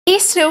Hey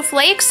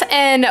Snowflakes,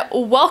 and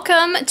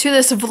welcome to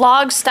this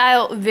vlog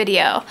style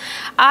video.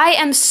 I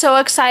am so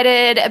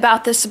excited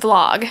about this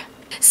vlog.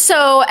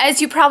 So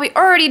as you probably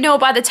already know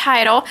by the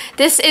title,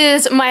 this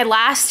is my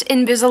last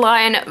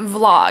Invisalign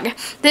vlog.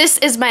 This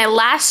is my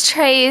last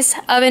trays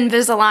of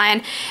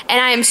Invisalign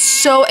and I am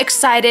so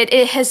excited.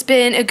 It has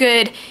been a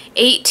good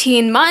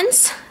 18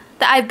 months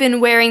that I've been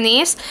wearing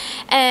these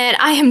and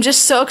I am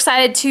just so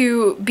excited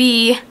to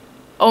be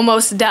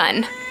almost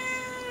done.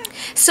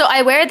 So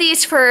I wear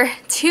these for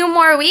 2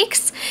 more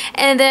weeks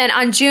and then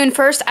on June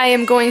 1st I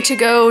am going to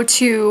go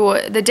to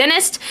the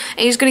dentist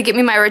and he's going to get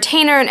me my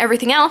retainer and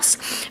everything else.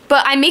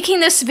 But I'm making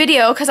this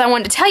video because I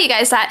wanted to tell you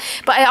guys that,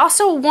 but I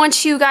also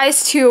want you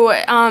guys to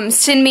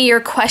send me your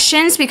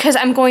questions because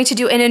I'm going to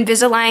do an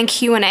Invisalign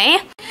Q&A.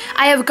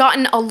 I have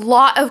gotten a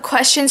lot of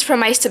questions from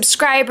my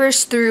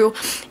subscribers through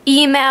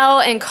email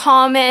and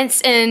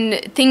comments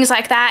and things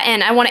like that,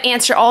 and I want to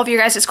answer all of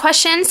your guys'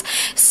 questions.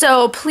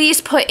 So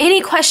please put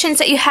any questions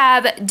that you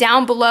have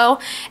down below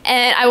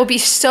and I will be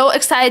so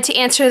excited to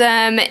answer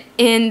them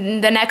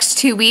in the next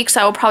 2 weeks.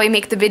 I will probably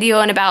make the video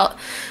in about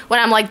when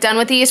I'm like done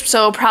with these,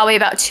 so probably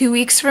about 2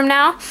 weeks from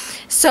now.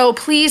 So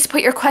please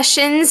put your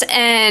questions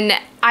and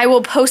I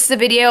will post the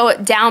video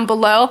down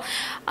below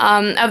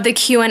of the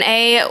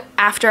Q&A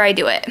after I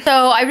do it. So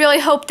I really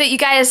hope that you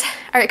guys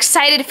are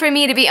excited for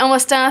me to be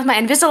almost done with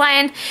my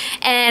Invisalign,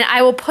 and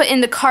I will put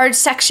in the card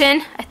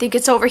section, I think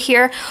it's over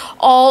here,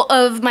 all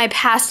of my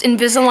past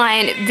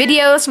Invisalign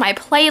videos, my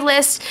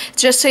playlist,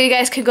 just so you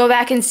guys can go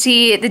back and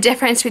see the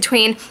difference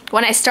between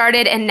when I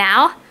started and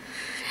now.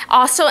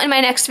 Also in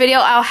my next video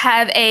I'll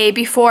have a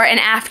before and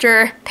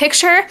after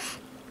picture.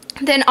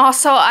 Then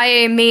also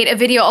I made a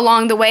video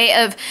along the way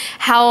of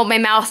how my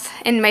mouth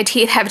and my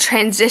teeth have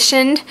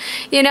transitioned,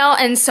 you know,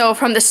 and so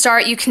from the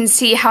start you can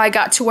see how I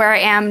got to where I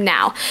am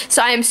now.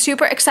 So I am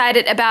super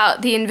excited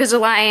about the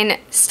Invisalign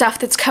stuff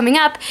that's coming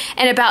up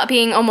and about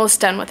being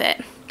almost done with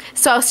it.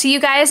 So I'll see you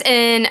guys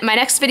in my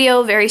next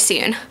video very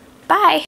soon. Bye!